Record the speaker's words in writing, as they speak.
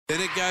Then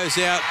it goes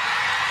out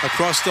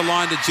across the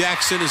line to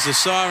Jackson as the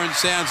siren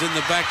sounds in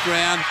the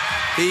background.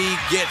 He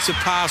gets a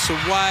pass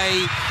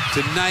away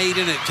to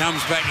Naden. It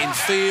comes back in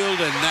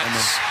field, and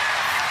that's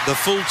the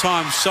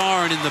full-time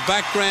siren in the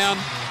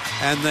background.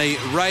 And the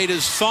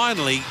Raiders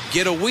finally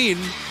get a win,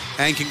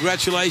 and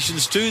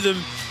congratulations to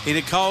them in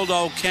a cold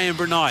old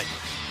Canberra night.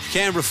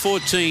 Canberra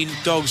 14,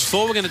 Dogs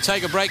 4. We're going to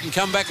take a break and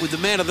come back with the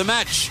man of the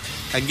match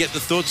and get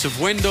the thoughts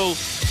of Wendell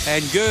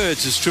and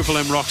Gerds as Triple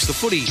M rocks the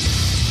footy.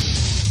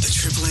 The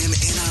Triple M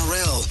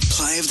NRL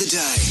Play of the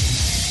Day.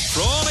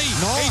 Frawley,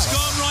 He's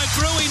gone right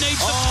through. He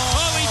needs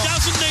support. He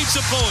doesn't need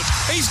support.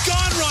 He's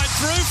gone right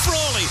through,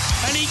 Frawley,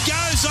 and he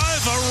goes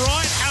over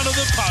right out of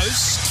the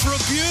post for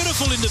a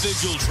beautiful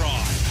individual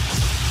try.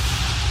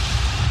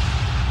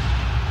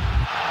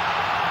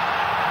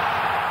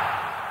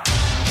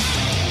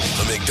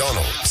 The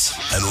McDonald's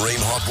and Ream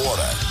Hot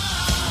Water.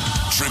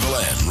 Triple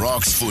M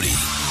rocks footy.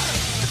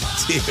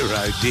 Dear,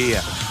 oh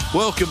dear.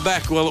 Welcome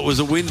back. Well, it was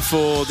a win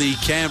for the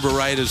Canberra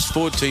Raiders,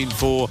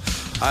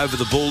 14-4 over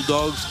the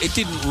Bulldogs. It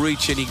didn't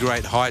reach any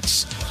great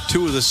heights.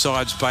 Two of the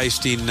sides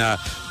based in,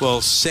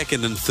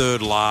 second and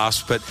third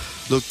last. But,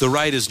 look, the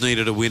Raiders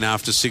needed a win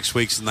after 6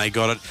 weeks, and they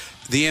got it.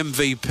 The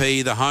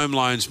MVP, the home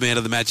loans man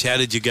of the match. How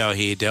did you go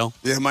here, Del?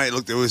 Yeah, mate,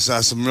 look, there was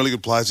some really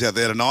good players out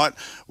there tonight.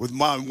 With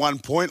my 1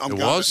 point, I'm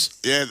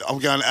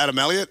going Adam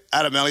Elliott.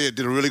 Adam Elliott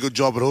did a really good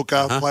job at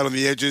hooker, played on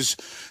the edges,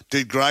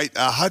 did great.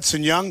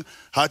 Hudson Young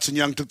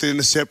took the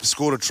intercept,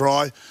 scored a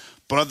try.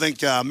 But I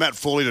think Matt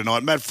Fawley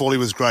tonight, Matt Fawley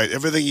was great.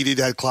 Everything he did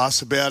had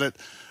class about it.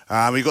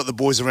 He got the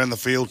boys around the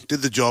field,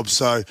 did the job.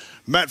 So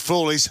Matt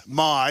Fawley's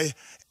my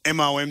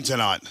MOM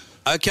tonight.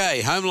 Okay,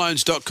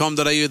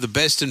 homeloans.com.au, the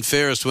best and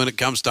fairest when it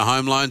comes to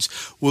home loans.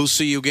 We'll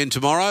see you again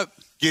tomorrow.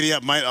 Giddy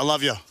up, mate. I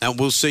love you. And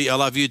I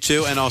love you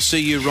too. And I'll see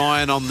you,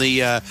 Ryan, on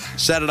the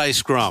Saturday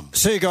scrum.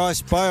 See you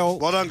guys. Bye all.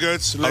 Well done,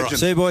 Gertz. Legend. Right.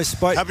 See you, boys.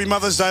 Bye. Happy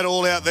Mother's Day to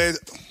all out there.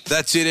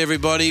 That's it,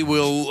 everybody.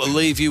 We'll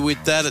leave you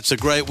with that. It's a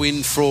great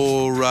win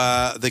for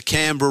the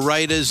Canberra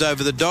Raiders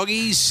over the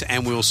Doggies.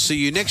 And we'll see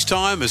you next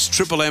time as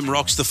Triple M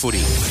rocks the footy.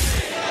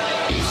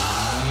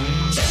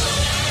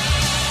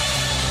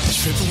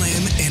 Triple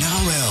M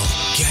NRL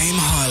Game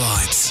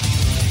Highlights.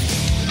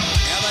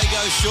 Now they go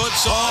short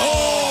side.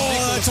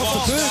 That's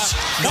off the boots.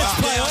 That's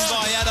play on.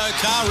 By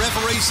Addo-Carr.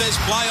 Referee says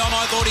play on.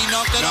 I thought he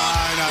knocked it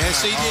on.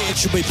 Yes, he did. It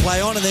should be play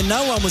on, and then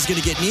no one was going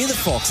to get near the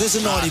Fox. There's a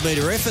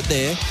 90-metre effort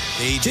there.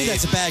 Gee,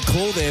 that's a bad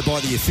call there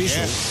by the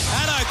official.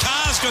 Yeah.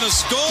 Addo-Carr's going to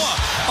score.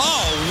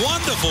 Oh,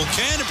 wonderful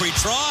Canterbury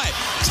try.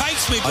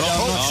 Takes me back.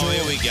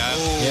 Here we go.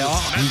 Yeah,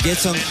 he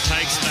gets on.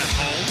 Takes that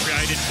hole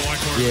created by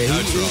Corey. Yeah,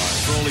 no try.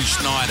 Crawley,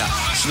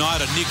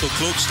 Schneider, Nickel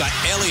Klookster,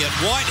 Elliott,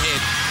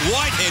 Whitehead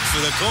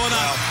for the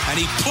corner, and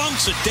he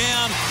plonks it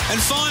down.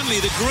 And finally,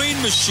 the Green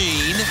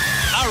Machine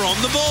are on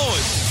the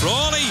board.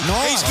 Frawley,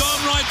 He's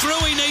gone right through.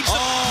 He needs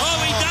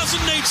support. He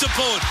doesn't need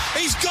support.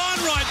 He's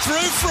gone right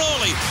through,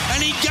 Frawley,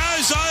 and he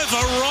goes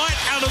over right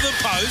out of the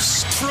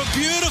post for a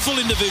beautiful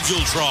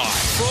individual try.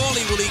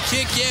 Frawley, will he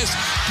kick? Yes,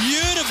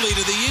 beautifully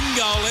to the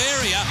in-goal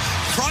area.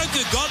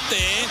 Croker got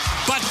there,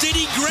 but did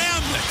he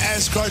ground it?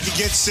 As Croker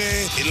gets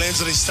there, it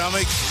lands on his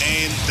stomach,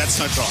 and that's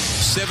no try.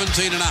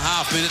 17 and a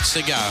half minutes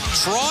to go.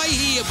 Try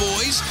here,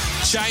 boys.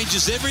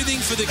 Changes everything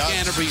for the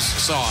Canterbury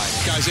side.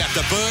 Goes out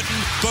to Burton.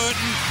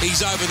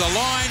 He's over the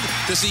line.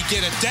 Does he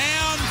get it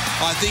down?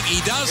 I think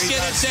he does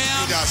get it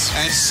down. He does.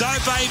 And so,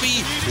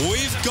 baby,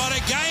 we've got a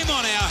game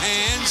on our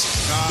hands.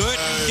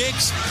 Burton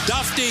kicks.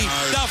 Dufty. He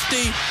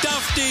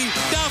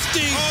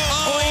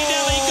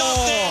nearly got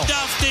there,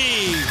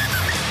 Dufty.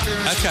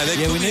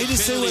 Okay, we need to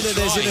see whether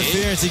there's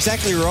interference.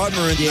 Exactly right,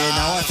 Maroon. Yeah,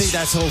 no, I think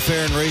that's all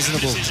fair and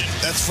reasonable.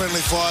 That's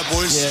friendly fire,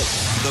 boys. Yeah.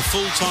 The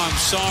full-time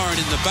siren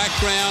in the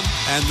background,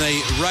 and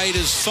the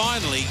Raiders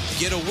finally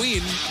get a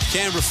win.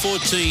 Canberra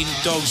 14,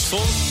 Dogs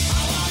 4.